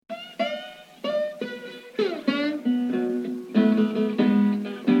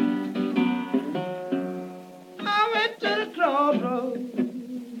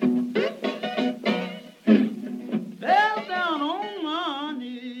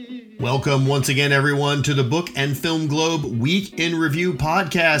Welcome once again, everyone, to the Book and Film Globe Week in Review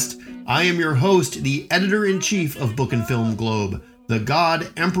podcast. I am your host, the editor-in-chief of Book and Film Globe, the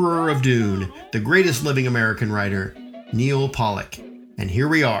God Emperor of Dune, the greatest living American writer, Neil Pollack. And here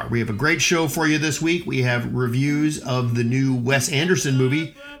we are. We have a great show for you this week. We have reviews of the new Wes Anderson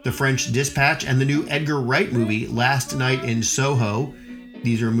movie, The French Dispatch, and the new Edgar Wright movie, Last Night in Soho.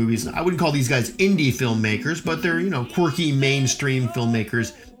 These are movies, I wouldn't call these guys indie filmmakers, but they're, quirky mainstream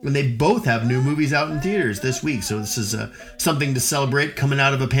filmmakers. And they both have new movies out in theaters this week. So this is something to celebrate coming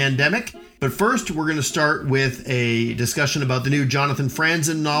out of a pandemic. But first, we're going to start with a discussion about the new Jonathan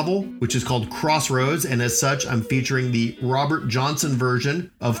Franzen novel, which is called Crossroads. And as such, I'm featuring the Robert Johnson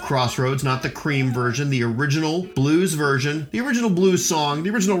version of Crossroads, not the Cream version, the original blues version, the original blues song, the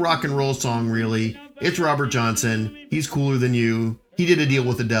original rock and roll song, really. It's Robert Johnson. He's cooler than you. He did a deal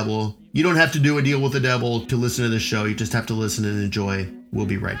with the devil. You don't have to do a deal with the devil to listen to this show. You just have to listen and enjoy. We'll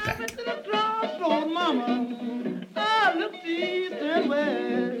be right back.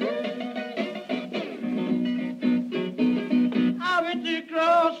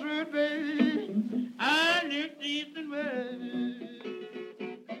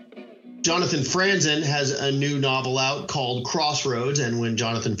 Jonathan Franzen has a new novel out called Crossroads, and when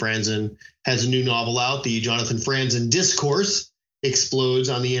Jonathan Franzen has a new novel out, the Jonathan Franzen discourse explodes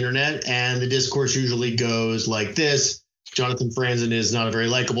on the internet, and the discourse usually goes like this. Jonathan Franzen is not a very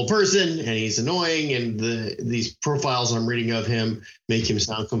likable person, and he's annoying, and these profiles I'm reading of him make him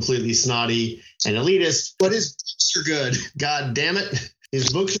sound completely snotty and elitist, but his books are good. God damn it. His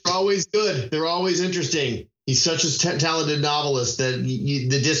books are always good. They're always interesting. He's such a talented novelist that the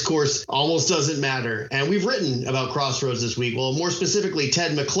discourse almost doesn't matter. And we've written about Crossroads this week. Well, more specifically,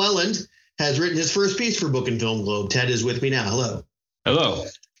 Ted McClelland has written his first piece for Book and Film Globe. Ted is with me now. Hello. Hello.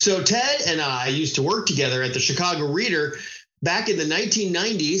 So Ted and I used to work together at the Chicago Reader back in the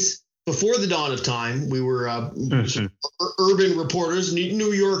 1990s, before the dawn of time. We were urban reporters,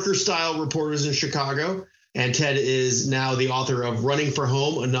 New Yorker-style reporters in Chicago. And Ted is now the author of Running for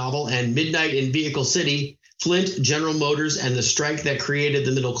Home, a novel, and Midnight in Vehicle City, Flint, General Motors, and the Strike That Created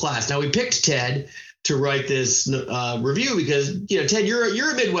the Middle Class. Now, we picked Ted to write this review because, Ted, you're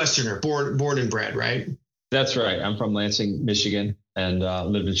a Midwesterner, born and bred, right? That's right. I'm from Lansing, Michigan, and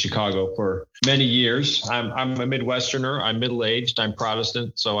lived in Chicago for many years. I'm a Midwesterner. I'm middle-aged. I'm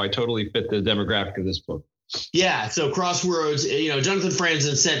Protestant, so I totally fit the demographic of this book. Yeah, so Crossroads, Jonathan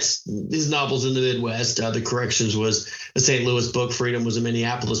Franzen sets his novels in the Midwest. The Corrections was a St. Louis book. Freedom was a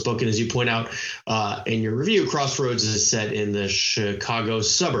Minneapolis book. And as you point out in your review, Crossroads is set in the Chicago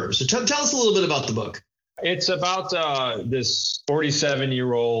suburbs. So tell us a little bit about the book. It's about this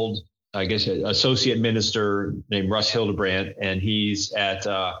 47-year-old, I guess, associate minister named Russ Hildebrandt, and he's at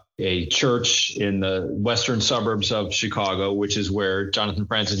a church in the western suburbs of Chicago, which is where Jonathan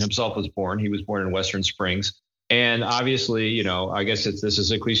Franzen himself was born. He was born in Western Springs. And obviously, I guess this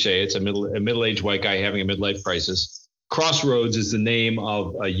is a cliche. It's a middle-aged white guy having a midlife crisis. Crossroads is the name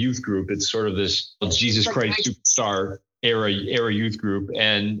of a youth group. It's sort of this Jesus Christ Superstar era youth group,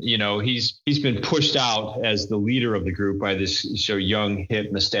 and he's been pushed out as the leader of the group by this young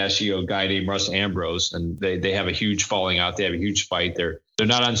hip mustachio guy named Russ Ambrose, and they have a huge falling out. They have a huge fight. They're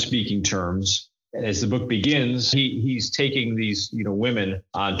not on speaking terms. As the book begins, he's taking these women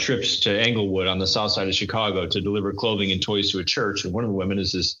on trips to Englewood on the south side of Chicago to deliver clothing and toys to a church, and one of the women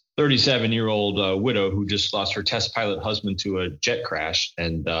is this 37-year-old widow who just lost her test pilot husband to a jet crash,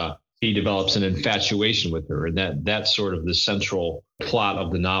 and he develops an infatuation with her, and that's sort of the central plot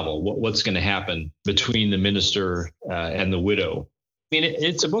of the novel. What's going to happen between the minister and the widow? I mean,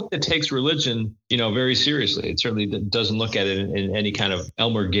 it's a book that takes religion, very seriously. It certainly doesn't look at it in any kind of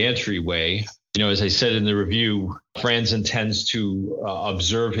Elmer Gantry way. As I said in the review, Franzen tends to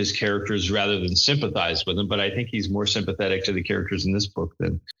observe his characters rather than sympathize with them. But I think he's more sympathetic to the characters in this book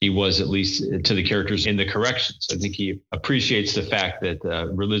than he was, at least, to the characters in the Corrections. I think he appreciates the fact that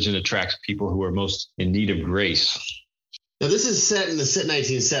religion attracts people who are most in need of grace. Now, this is set in the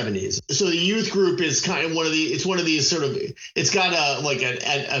 1970s. So the youth group is kind of it's got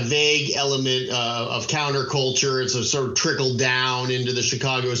a vague element of counterculture. It's a sort of trickle down into the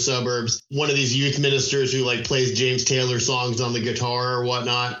Chicago suburbs. One of these youth ministers who plays James Taylor songs on the guitar or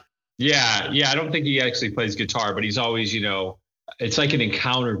whatnot. Yeah. I don't think he actually plays guitar, but he's always, it's like an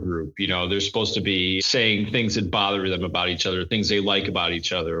encounter group. They're supposed to be saying things that bother them about each other, things they like about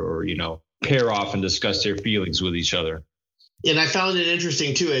each other, or, pair off and discuss their feelings with each other. And I found it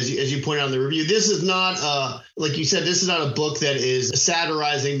interesting, too, as you pointed out in the review. This is not, like you said, this is not a book that is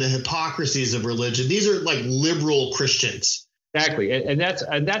satirizing the hypocrisies of religion. These are like liberal Christians. Exactly. And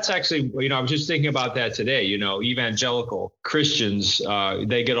that's actually, I was just thinking about that today. Evangelical Christians,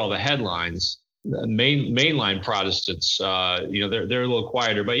 they get all the headlines. Mainline Protestants, they're a little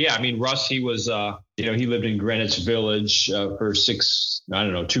quieter. But yeah, I mean, Russ, he was, he lived in Greenwich Village for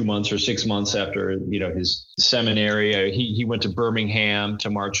 2 months or 6 months after, his seminary. He went to Birmingham to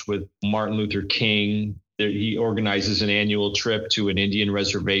march with Martin Luther King. He organizes an annual trip to an Indian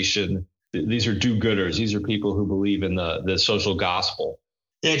reservation. These are do-gooders. These are people who believe in the social gospel.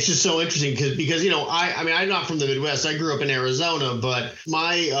 Yeah, it's just so interesting because I'm not from the Midwest. I grew up in Arizona, but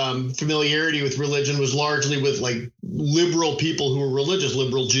my familiarity with religion was largely with like liberal people who were religious,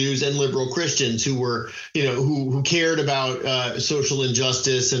 liberal Jews and liberal Christians who were, who cared about social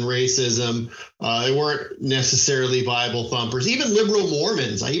injustice and racism. They weren't necessarily Bible thumpers. Even liberal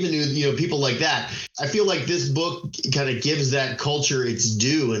Mormons. I even knew, people like that. I feel like this book kind of gives that culture its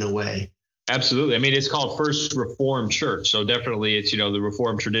due in a way. Absolutely. I mean, it's called First Reformed Church. So definitely it's, the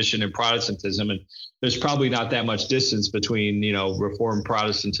Reformed tradition and Protestantism. And there's probably not that much distance between, Reformed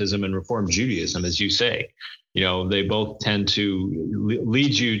Protestantism and Reformed Judaism, as you say. They both tend to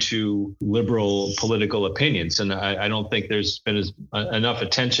lead you to liberal political opinions. And I don't think there's been enough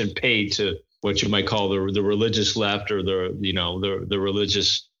attention paid to what you might call the religious left or the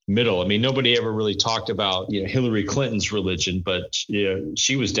religious middle. I mean, nobody ever really talked about Hillary Clinton's religion, but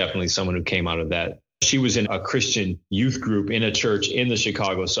she was definitely someone who came out of that. She was in a Christian youth group in a church in the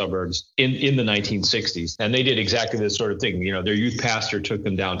Chicago suburbs in the 1960s. And they did exactly this sort of thing. Their youth pastor took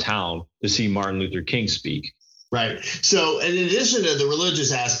them downtown to see Martin Luther King speak. Right. So in addition to the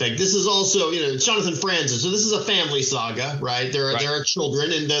religious aspect, this is also, it's Jonathan Franzen. So this is a family saga, right? There are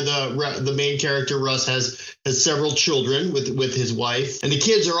children, and the main character, Russ, has several children with his wife. And the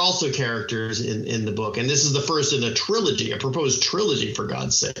kids are also characters in the book. And this is the first in a trilogy, a proposed trilogy, for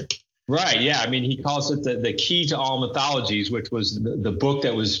God's sake. Right. Yeah. I mean, he calls it the Key to All Mythologies, which was the book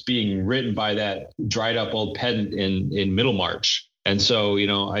that was being written by that dried up old pedant in Middlemarch. And so,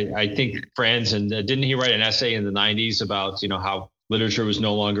 I think Franzen, didn't he write an essay in the 90s about, how literature was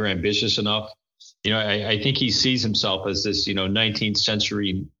no longer ambitious enough? I think he sees himself as this, 19th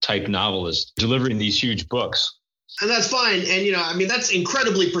century type novelist delivering these huge books. And that's fine. And, that's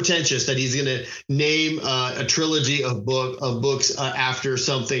incredibly pretentious that he's going to name a trilogy of books after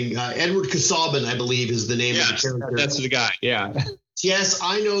something. Edward Casaubon, I believe, is the name of the character. That's the guy. Yeah. Yes,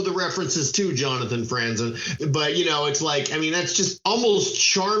 I know the references to Jonathan Franzen, but, it's like, that's just almost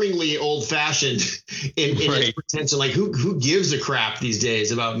charmingly old fashioned in its pretension. Like, who gives a crap these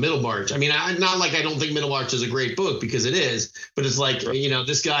days about Middlemarch? Not like I don't think Middlemarch is a great book, because it is, but it's like,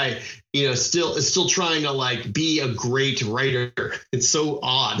 this guy, still trying to like be a great writer. It's so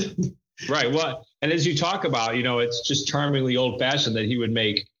odd. Right. Well, and as you talk about, it's just charmingly old fashioned that he would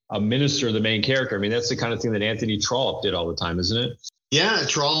make a minister the main character. That's the kind of thing that Anthony Trollope did all the time, isn't it? Yeah,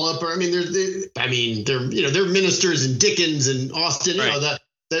 Trollope. They're ministers in Dickens and Austen. Right.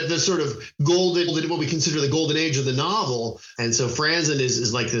 The sort of golden, what we consider the golden age of the novel. And so Franzen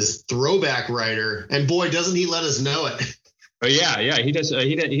is like this throwback writer, and boy, doesn't he let us know it. Oh yeah, he does.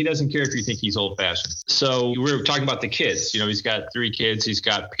 He doesn't care if you think he's old fashioned. So we were talking about the kids. He's got 3 kids. He's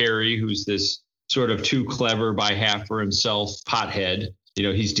got Perry, who's this sort of too clever by half for himself pothead.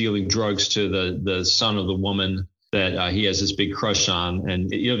 He's dealing drugs to the son of the woman that he has this big crush on. And,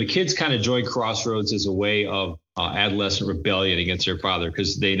 the kids kind of join Crossroads as a way of adolescent rebellion against their father,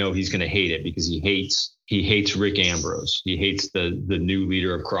 because they know he's going to hate it, because he hates Rick Ambrose. He hates the new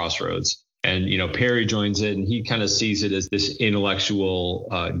leader of Crossroads. And, Perry joins it, and he kind of sees it as this intellectual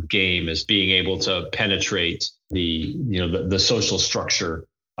game, as being able to penetrate the social structure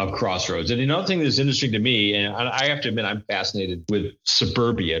of Crossroads. And another thing that's interesting to me, and I have to admit, I'm fascinated with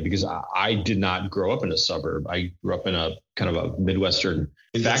suburbia, because I did not grow up in a suburb. I grew up in a kind of a Midwestern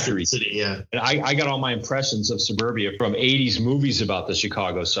factory city. Yeah. And I got all my impressions of suburbia from 80s movies about the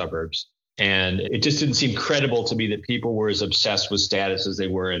Chicago suburbs. And it just didn't seem credible to me that people were as obsessed with status as they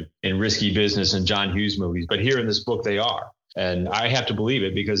were in Risky Business and John Hughes movies. But here in this book, they are. And I have to believe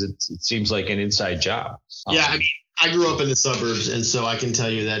it, because it seems like an inside job. Yeah. I grew up in the suburbs, and so I can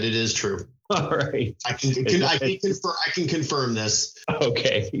tell you that it is true. All right. I can confirm this.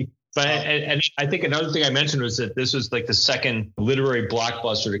 Okay. But and I think another thing I mentioned was that this was like the second literary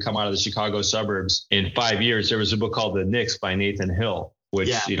blockbuster to come out of the Chicago suburbs in 5 years. There was a book called The Knicks by Nathan Hill,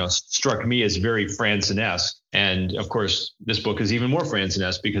 which, struck me as very Franzen-esque. And of course, this book is even more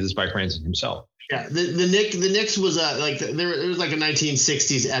Franzen-esque because it's by Franzen himself. Yeah, the Knicks was there was like a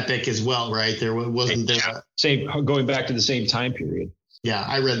 1960s epic as well, right? There wasn't there. Same, going back to the same time period. Yeah,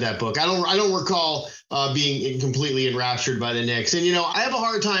 I read that book. I don't recall being completely enraptured by the Knicks. And, I have a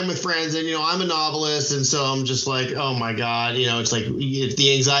hard time with Franzen. I'm a novelist. And so I'm just like, oh, my God, it's like it's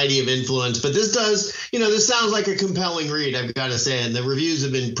the anxiety of influence. But this does, this sounds like a compelling read, I've got to say. And the reviews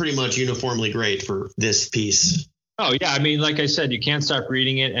have been pretty much uniformly great for this piece. Oh, yeah. I mean, like I said, you can't stop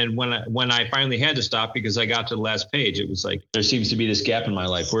reading it. And when I finally had to stop because I got to the last page, it was like there seems to be this gap in my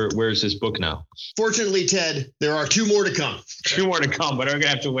life. Where's this book now? Fortunately, Ted, there are 2 more to come. 2 more to come, but I'm going to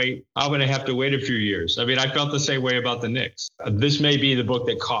have to wait. I'm going to have to wait a few years. I mean, I felt the same way about the Knicks. This may be the book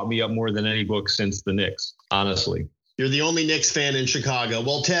that caught me up more than any book since the Knicks, honestly. You're the only Knicks fan in Chicago.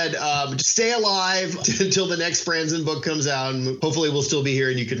 Well, Ted, stay alive until the next Franzen book comes out. And hopefully we'll still be here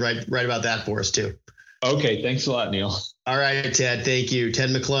and you could write about that for us, too. Okay, thanks a lot, Neil. All right, Ted, thank you. Ted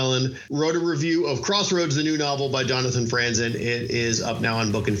McClellan wrote a review of Crossroads, the new novel by Jonathan Franzen. It is up now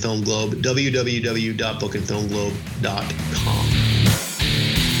on Book and Film Globe, www.bookandfilmglobe.com.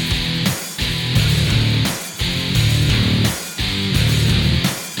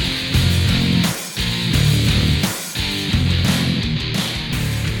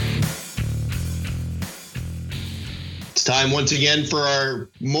 It's time once again for our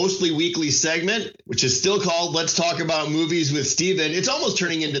mostly weekly segment, which is still called Let's Talk About Movies with Steven. It's almost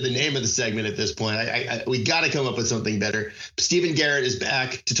turning into the name of the segment at this point. We got to come up with something better. Steven Garrett is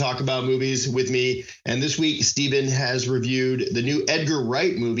back to talk about movies with me. And this week, Steven has reviewed the new Edgar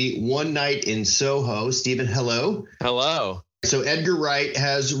Wright movie, One Night in Soho. Steven, hello. Hello. So Edgar Wright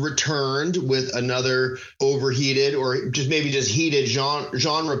has returned with another overheated or just heated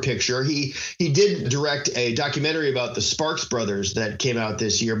genre picture. He did direct a documentary about the Sparks brothers that came out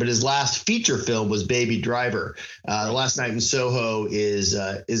this year, but his last feature film was Baby Driver. Last Night in Soho is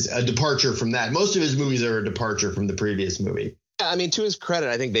a departure from that. Most of his movies are a departure from the previous movie. I mean, to his credit,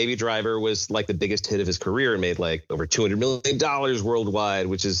 I think Baby Driver was like the biggest hit of his career and made like over $200 million worldwide,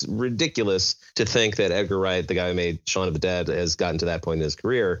 which is ridiculous to think that Edgar Wright, the guy who made Shaun of the Dead, has gotten to that point in his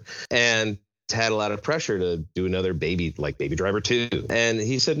career. And had a lot of pressure to do another Baby Driver 2. And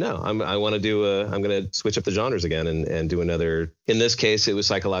he said, no, I'm going to switch up the genres again and do another. In this case, it was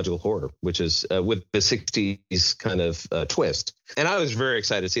psychological horror, which is with the 60s kind of twist. And I was very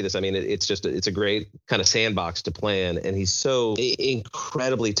excited to see this. I mean, it's a great kind of sandbox to play in. And he's so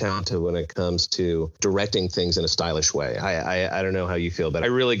incredibly talented when it comes to directing things in a stylish way. I don't know how you feel, but I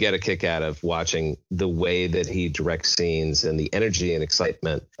really get a kick out of watching the way that he directs scenes and the energy and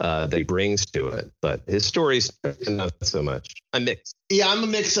excitement that he brings to it. But his stories, not so much. I'm mixed. Yeah, I'm a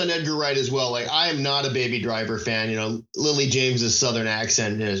mix on Edgar Wright as well. Like, I am not a Baby Driver fan. Lily James's Southern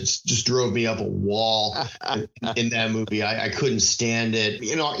accent just drove me up a wall in that movie. I couldn't stand it.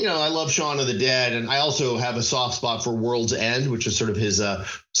 I love Shaun of the Dead, and I also have a soft spot for World's End, which is sort of his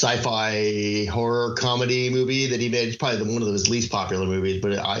sci-fi horror comedy movie that he made. It's probably one of his least popular movies,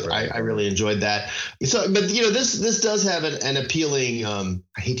 but I really enjoyed that. So, but this does have an appealing.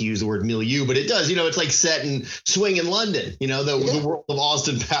 I hate to use the word milieu, but it does. It's like set in swinging London. The world of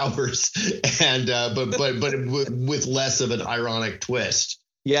Austin Powers, and but with less of an ironic twist.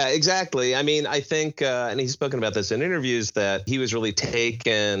 Yeah, exactly. I mean, I think, and he's spoken about this in interviews, that he was really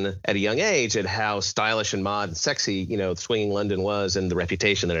taken at a young age at how stylish and mod and sexy, swinging London was, and the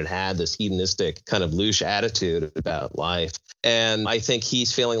reputation that it had, this hedonistic kind of louche attitude about life. And I think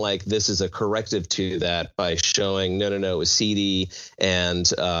he's feeling like this is a corrective to that by showing, no, it was seedy,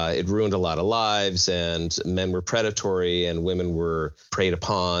 and it ruined a lot of lives, and men were predatory and women were preyed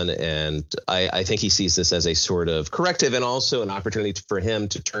upon. And I think he sees this as a sort of corrective and also an opportunity for him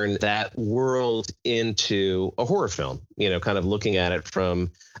to turn that world into a horror film, kind of looking at it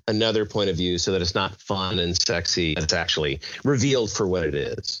from another point of view so that it's not fun and sexy. It's actually revealed for what it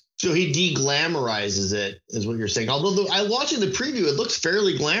is. So he de-glamorizes it, is what you're saying. Although I watching the preview, it looks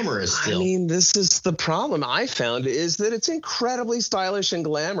fairly glamorous still. I mean, this is the problem I found, is that it's incredibly stylish and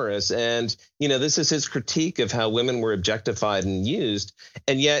glamorous. And, this is his critique of how women were objectified and used.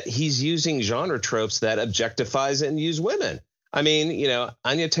 And yet he's using genre tropes that objectifies and use women. I mean,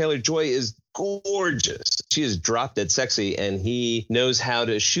 Anya Taylor-Joy is gorgeous. She is drop dead sexy, and he knows how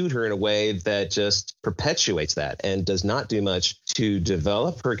to shoot her in a way that just perpetuates that and does not do much to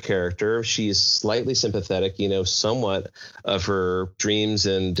develop her character. She is slightly sympathetic, somewhat of her dreams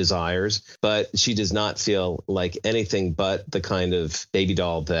and desires, but she does not feel like anything but the kind of baby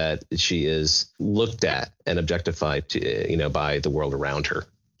doll that she is looked at and objectified to, by the world around her.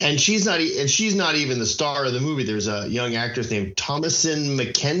 And she's not even the star of the movie. There's a young actress named Thomasin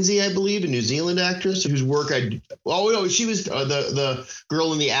McKenzie, I believe, a New Zealand actress whose work she was the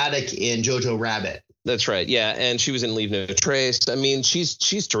girl in the attic in Jojo Rabbit. That's right. Yeah. And she was in Leave No Trace. I mean, she's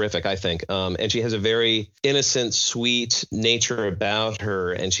terrific, I think. And she has a very innocent, sweet nature about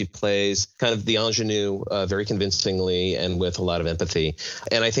her. And she plays kind of the ingenue very convincingly and with a lot of empathy.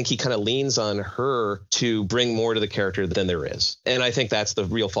 And I think he kind of leans on her to bring more to the character than there is. And I think that's the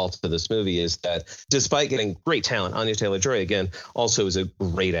real fault of this movie, is that despite getting great talent, Anya Taylor-Joy, again, also is a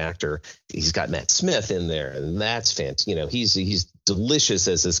great actor. He's got Matt Smith in there, and that's fantastic. You know, he's delicious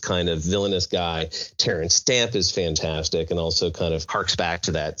as this kind of villainous guy. Terrence Stamp is fantastic and also kind of harks back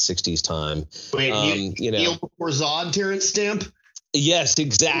to that 60s time. Wait, Neil before Zod, Terrence Stamp? Yes,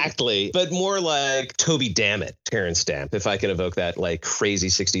 exactly. But more like Toby Dammit, Terrence Stamp, if I can evoke that like crazy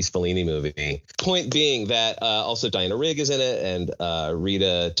 60s Fellini movie. Point being that also Diana Rigg is in it, and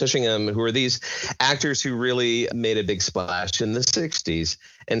Rita Tushingham, who are these actors who really made a big splash in the 60s.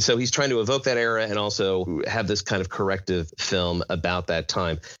 And so he's trying to evoke that era and also have this kind of corrective film about that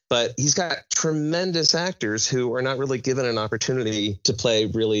time. But he's got tremendous actors who are not really given an opportunity to play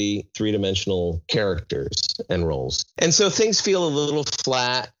really three-dimensional characters and roles. And so things feel a little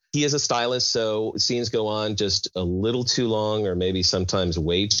flat. He is a stylist, so scenes go on just a little too long, or maybe sometimes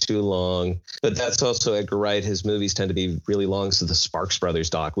way too long. But that's also Edgar Wright. His movies tend to be really long. So the Sparks Brothers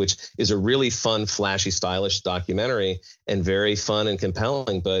doc, which is a really fun, flashy, stylish documentary and very fun and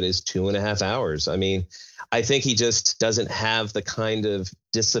compelling, but is 2.5 hours. I mean, I think he just doesn't have the kind of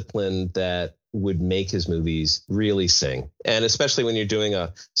discipline that would make his movies really sing. And especially when you're doing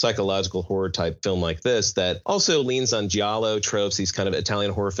a psychological horror type film like this, that also leans on giallo tropes, these kind of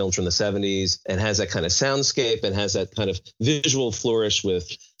Italian horror films from the 70s, and has that kind of soundscape and has that kind of visual flourish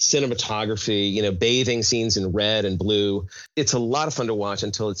with cinematography, you know, bathing scenes in red and blue. It's a lot of fun to watch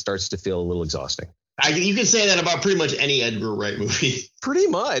until it starts to feel a little exhausting. You can say that about pretty much any Edgar Wright movie. Pretty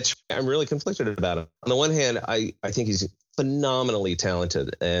much. I'm really conflicted about it. On the one hand, I think he's phenomenally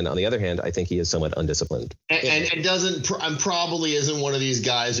talented, and on the other hand, I think he is somewhat undisciplined. And probably isn't one of these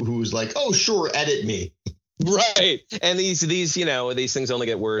guys who's like, oh, sure, edit me. Right. And these things only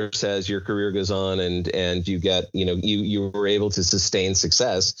get worse as your career goes on, and you get, you were able to sustain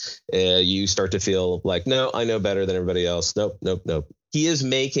success. You start to feel like, no, I know better than everybody else. Nope. He is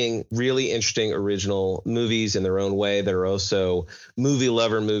making really interesting original movies in their own way that are also movie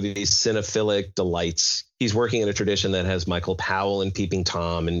lover movies, cinephilic delights. He's working in a tradition that has Michael Powell and Peeping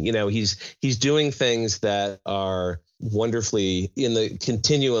Tom. And, he's doing things that are wonderfully in the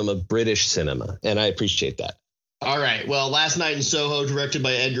continuum of British cinema. And I appreciate that. All right. Well, Last Night in Soho, directed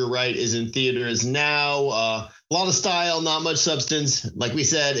by Edgar Wright, is in theaters now. A lot of style, not much substance. Like we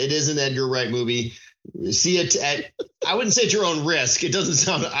said, it is an Edgar Wright movie. See it I wouldn't say at your own risk. It doesn't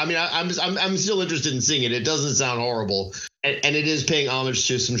sound, I'm still interested in seeing it. It doesn't sound horrible. And it is paying homage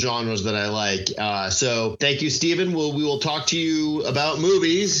to some genres that I like. So thank you, Stephen. We will talk to you about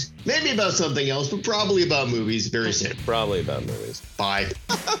movies, maybe about something else, but probably about movies very soon. Probably about movies. Bye.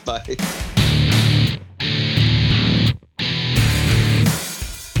 Bye.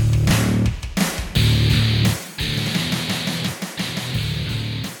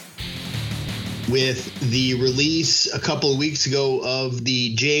 With the release a couple of weeks ago of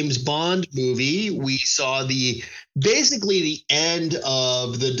the James Bond movie, we saw basically the end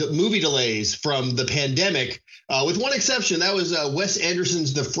of the movie delays from the pandemic, with one exception. That was Wes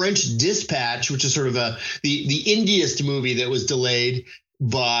Anderson's The French Dispatch, which is sort of the indiest movie that was delayed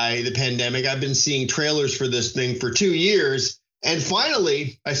by the pandemic. I've been seeing trailers for this thing for 2 years. And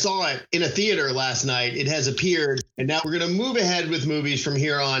finally, I saw it in a theater last night. It has appeared. And now we're going to move ahead with movies from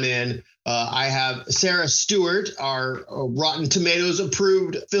here on in. I have Sarah Stewart, our Rotten Tomatoes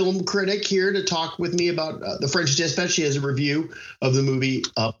approved film critic, here to talk with me about The French Dispatch. She has a review of the movie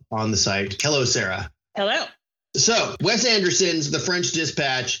up on the site. Hello, Sarah. Hello. So Wes Anderson's The French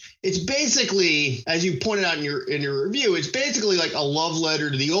Dispatch, it's basically, as you pointed out in your review, it's basically like a love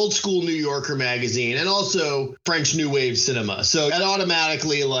letter to the old school New Yorker magazine and also French New Wave cinema. So that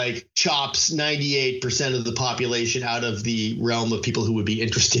automatically chops 98% of the population out of the realm of people who would be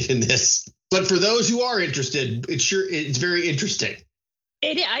interested in this. But for those who are interested, it's very interesting.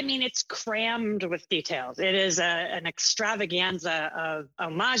 It's crammed with details. It is an extravaganza of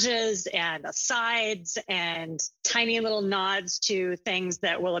homages and asides and tiny little nods to things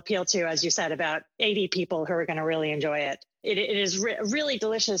that will appeal to, as you said, about 80 people who are going to really enjoy it. It is really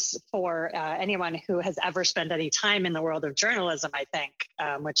delicious for anyone who has ever spent any time in the world of journalism, I think,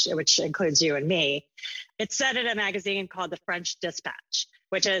 which includes you and me. It's set in a magazine called The French Dispatch,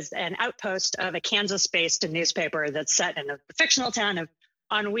 which is an outpost of a Kansas-based newspaper that's set in a fictional town of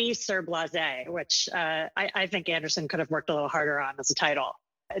Ennui-sur-Blaise, which I think Anderson could have worked a little harder on as a title.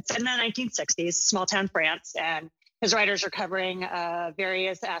 It's in the 1960s, small town France, and His writers are covering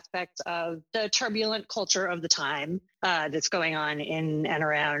various aspects of the turbulent culture of the time that's going on in and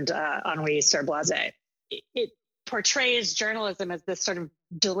around Henri-sur-Bloisay. It portrays journalism as this sort of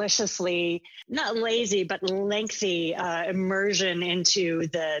deliciously, not lazy, but lengthy immersion into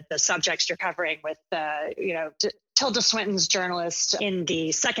the subjects you're covering with, Tilda Swinton's journalist in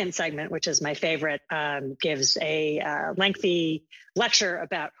the second segment, which is my favorite, gives a lengthy lecture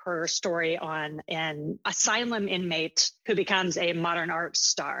about her story on an asylum inmate who becomes a modern art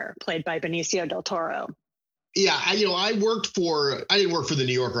star, played by Benicio del Toro. Yeah, I didn't work for the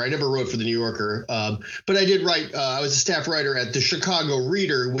New Yorker. I never wrote for the New Yorker, but I did write. I was a staff writer at the Chicago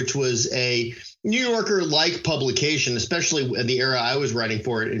Reader, which was a New Yorker-like publication, especially in the era I was writing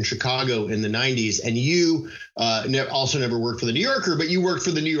for it in Chicago in the 90s. And you also never worked for the New Yorker, but you worked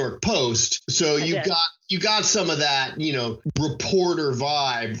for the New York Post. So you got some of that, reporter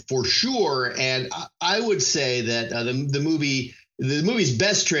vibe for sure. And I would say that the movie's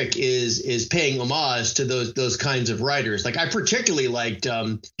best trick is paying homage to those kinds of writers. Like I particularly liked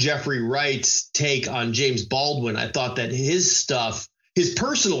Jeffrey Wright's take on James Baldwin. I thought that his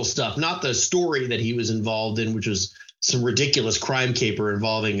personal stuff, not the story that he was involved in, which was some ridiculous crime caper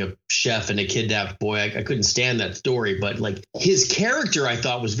involving a chef and a kidnapped boy. I couldn't stand that story, but like his character I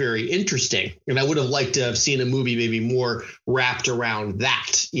thought was very interesting. And I would have liked to have seen a movie maybe more wrapped around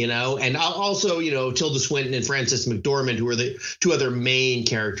that, and also, Tilda Swinton and Frances McDormand, who are the two other main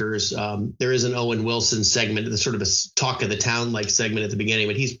characters. There is an Owen Wilson segment, the sort of a talk of the town like segment at the beginning,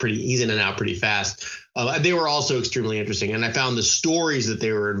 but he's in and out pretty fast. They were also extremely interesting, and I found the stories that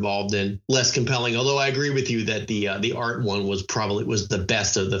they were involved in less compelling. Although I agree with you that the art one was the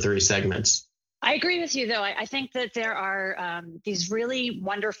best of the three segments. I agree with you, though. I think that there are these really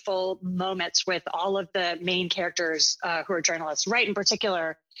wonderful moments with all of the main characters who are journalists. Wright, in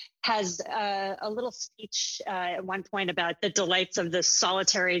particular, has a little speech at one point about the delights of the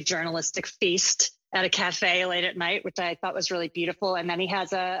solitary journalistic feast at a cafe late at night, which I thought was really beautiful. And then he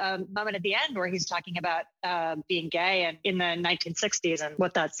has a moment at the end where he's talking about being gay and in the 1960s and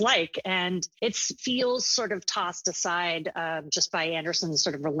what that's like. And it feels sort of tossed aside just by Anderson's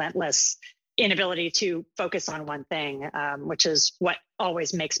sort of relentless inability to focus on one thing, which is what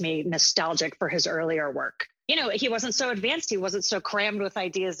always makes me nostalgic for his earlier work. He wasn't so advanced. He wasn't so crammed with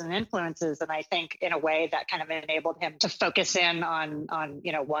ideas and influences. And I think in a way that kind of enabled him to focus in on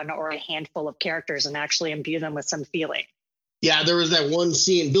one or a handful of characters and actually imbue them with some feeling. Yeah, there was that one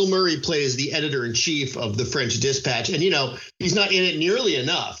scene. Bill Murray plays the editor-in-chief of the French Dispatch, and he's not in it nearly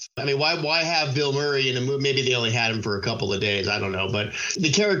enough. I mean, why have Bill Murray in a movie? Maybe they only had him for a couple of days. I don't know, but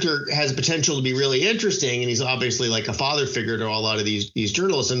the character has potential to be really interesting, and he's obviously like a father figure to a lot of these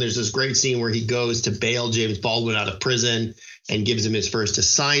journalists. And there's this great scene where he goes to bail James Baldwin out of prison and gives him his first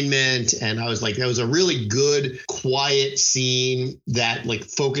assignment. And I was like, that was a really good, quiet scene that like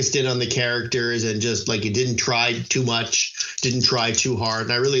focused in on the characters and just like it didn't try too much, didn't try too hard.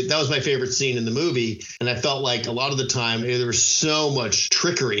 And that was my favorite scene in the movie. And I felt like a lot of the time there was so much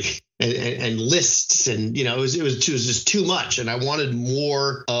trickery and lists, and it was just too much, and I wanted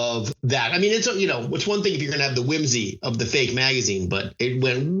more of that. I mean, it's one thing if you're gonna have the whimsy of the fake magazine, but it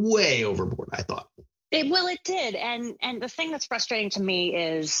went way overboard, I thought. It did. And the thing that's frustrating to me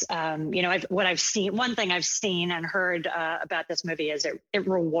is, one thing I've seen and heard about this movie is it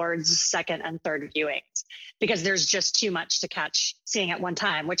rewards second and third viewings because there's just too much to catch seeing at one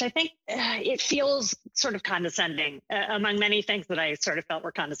time, which I think it feels sort of condescending among many things that I sort of felt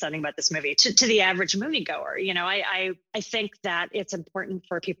were condescending about this movie to the average moviegoer. I think that it's important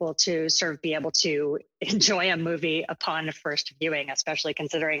for people to sort of be able to enjoy a movie upon first viewing, especially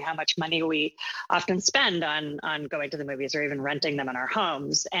considering how much money we often spend on going to the movies or even renting them in our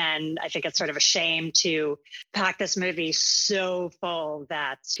homes. And I think it's sort of a shame to pack this movie so full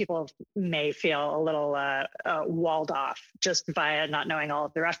that people may feel a little walled off just via not knowing all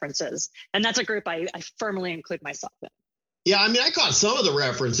of the references. And that's a group I firmly include myself in. Yeah, I mean, I caught some of the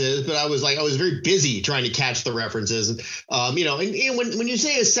references, but I was very busy trying to catch the references. And when you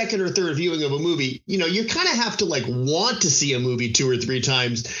say a second or third viewing of a movie, you kind of have to like want to see a movie 2 or 3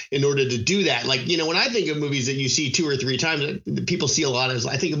 times in order to do that. Like, when I think of movies that you see 2 or 3 times, people see a lot of,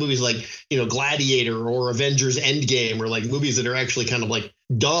 I think of movies like, Gladiator or Avengers Endgame, or like movies that are actually kind of like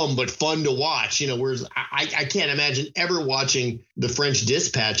dumb but fun to watch, whereas I can't imagine ever watching The French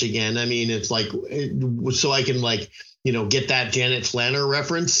Dispatch again. I mean, it's like so I can like get that Janet Flanner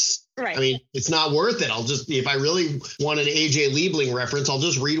reference. Right. I mean, it's not worth it. If I really want an A.J. Liebling reference, I'll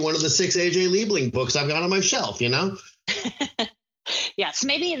just read one of the 6 A.J. Liebling books I've got on my shelf, Yes,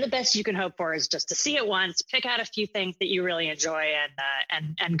 maybe the best you can hope for is just to see it once, pick out a few things that you really enjoy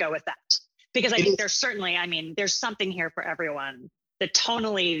and go with that. Because I think there's certainly, there's something here for everyone. The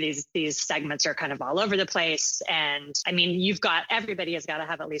tonally, these segments are kind of all over the place. And everybody has got to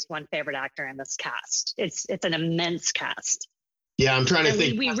have at least one favorite actor in this cast. It's an immense cast. Yeah, I'm trying to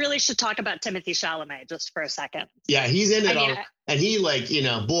think. We really should talk about Timothée Chalamet just for a second. Yeah, he's in it all. And he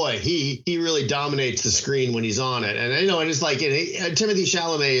he really dominates the screen when he's on it. And it's like Timothée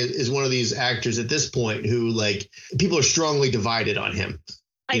Chalamet is one of these actors at this point who people are strongly divided on him.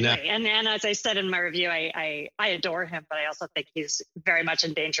 I agree. And as I said in my review, I adore him, but I also think he's very much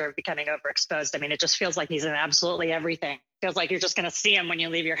in danger of becoming overexposed. It just feels like he's in absolutely everything. Feels like you're just going to see him when you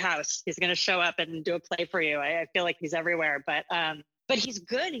leave your house. He's going to show up and do a play for you. I feel like he's everywhere, but he's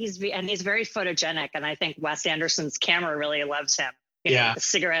good. He's very photogenic. And I think Wes Anderson's camera really loves him. The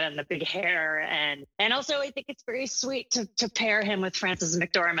cigarette and the big hair. And also I think it's very sweet to pair him with Frances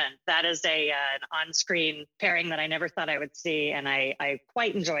McDormand. That is an on-screen pairing that I never thought I would see. And I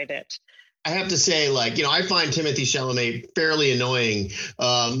quite enjoyed it. I have to say, I find Timothée Chalamet fairly annoying,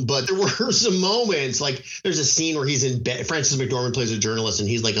 but there were some moments, there's a scene where he's in bed. Frances McDormand plays a journalist, and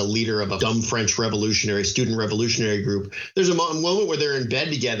he's a leader of a dumb French student revolutionary group. There's a moment where they're in bed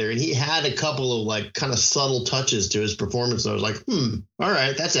together, and he had a couple of kind of subtle touches to his performance. And I was like, all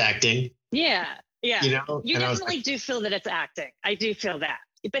right, that's acting. Yeah. You definitely do feel that it's acting. I do feel that.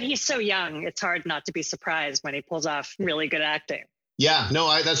 But he's so young, it's hard not to be surprised when he pulls off really good acting. Yeah, no,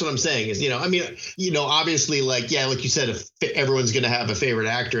 that's what I'm saying is, obviously, like you said, if everyone's going to have a favorite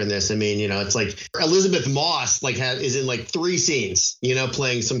actor in this. It's like Elizabeth Moss, is in 3 scenes,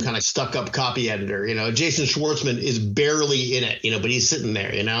 playing some kind of stuck up copy editor. Jason Schwartzman is barely in it, but he's sitting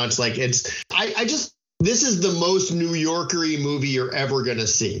there, this is the most New Yorker-y movie you're ever going to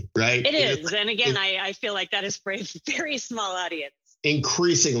see, right? It is. And again, I feel like that is for a very small audience.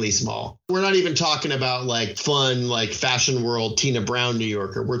 Increasingly small. We're not even talking about fun, fashion world, Tina Brown New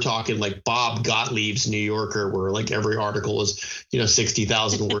Yorker. We're talking Bob Gottlieb's New Yorker, where every article is,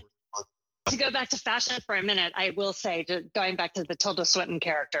 60,000 words. To go back to fashion for a minute, I will say, going back to the Tilda Swinton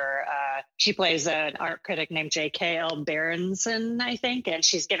character, she plays an art critic named J.K.L. Berenson, I think, and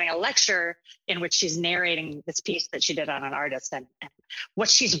she's giving a lecture in which she's narrating this piece that she did on an artist, and what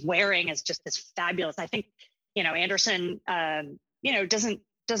she's wearing is just this fabulous. I think, Anderson,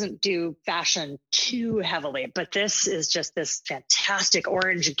 doesn't do fashion too heavily, but this is just this fantastic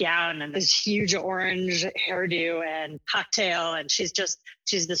orange gown and this huge orange hairdo and cocktail. And she's this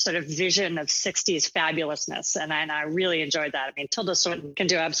sort of vision of 60s fabulousness. And I really enjoyed that. Tilda Swinton can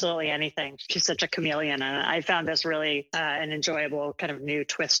do absolutely anything. She's such a chameleon. And I found this really an enjoyable kind of new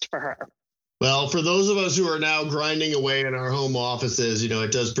twist for her. Well, for those of us who are now grinding away in our home offices,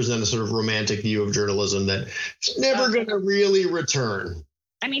 it does present a sort of romantic view of journalism that's never going to really return.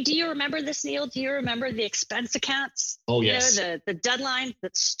 Do you remember this, Neil? Do you remember the expense accounts? Oh, yes. The deadlines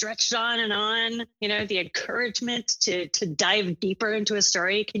that stretched on and on, the encouragement to dive deeper into a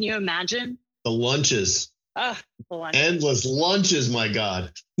story. Can you imagine? The lunches. Oh, the lunches. Endless lunches, my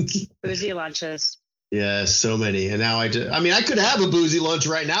God. Boozy lunches. Yeah, so many. And now I could have a boozy lunch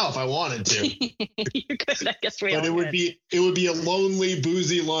right now if I wanted to. You could, I guess. But it would be a lonely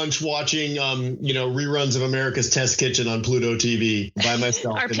boozy lunch watching reruns of America's Test Kitchen on Pluto TV by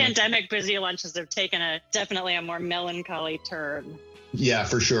myself. Our pandemic boozy lunches have taken definitely a more melancholy turn. Yeah,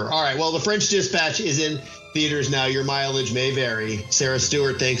 for sure. All right. Well, The French Dispatch is in theaters now. Your mileage may vary. Sarah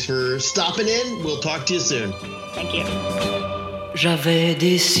Stewart, thanks for stopping in. We'll talk to you soon. Thank you. J'avais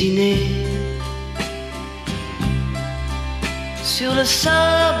dessiné sur le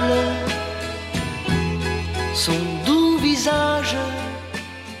sable son doux visage.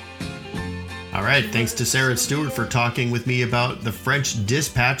 All right, thanks to Sarah Stewart for talking with me about The French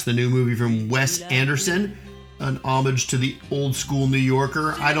Dispatch, the new movie from Wes Anderson, an homage to the old school New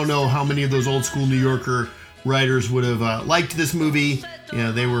Yorker. I don't know how many of those old school New Yorker writers would have liked this movie.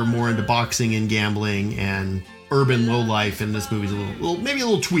 They were more into boxing and gambling and urban lowlife, and this movie's maybe a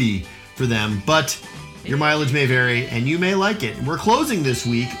little twee for them, but your mileage may vary, and you may like it. We're closing this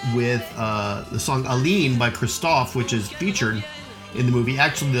week with the song Aline by Christophe, which is featured in the movie.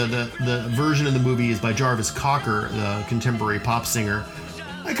 Actually, the version of the movie is by Jarvis Cocker, the contemporary pop singer.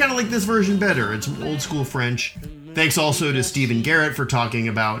 I kind of like this version better. It's old school French. Thanks also to Stephen Garrett for talking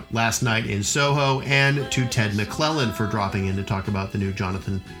about Last Night in Soho, and to Ted McClellan for dropping in to talk about the new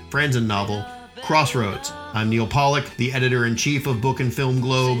Jonathan Franzen novel, Crossroads. I'm Neil Pollack, the editor-in-chief of Book and Film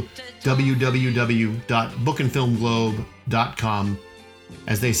Globe, www.bookandfilmglobe.com.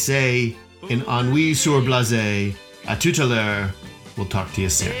 As they say in Ennui sur Blasé, à tout à l'heure. We'll talk to you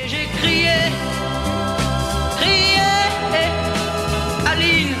soon. J'ai crié,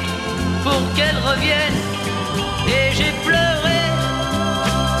 Aline, pour qu'elle revienne. Et j'ai pleuré,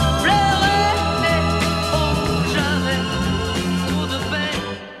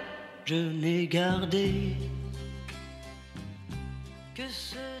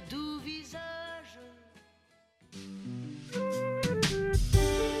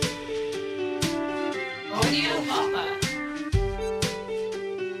 Radio Hopper.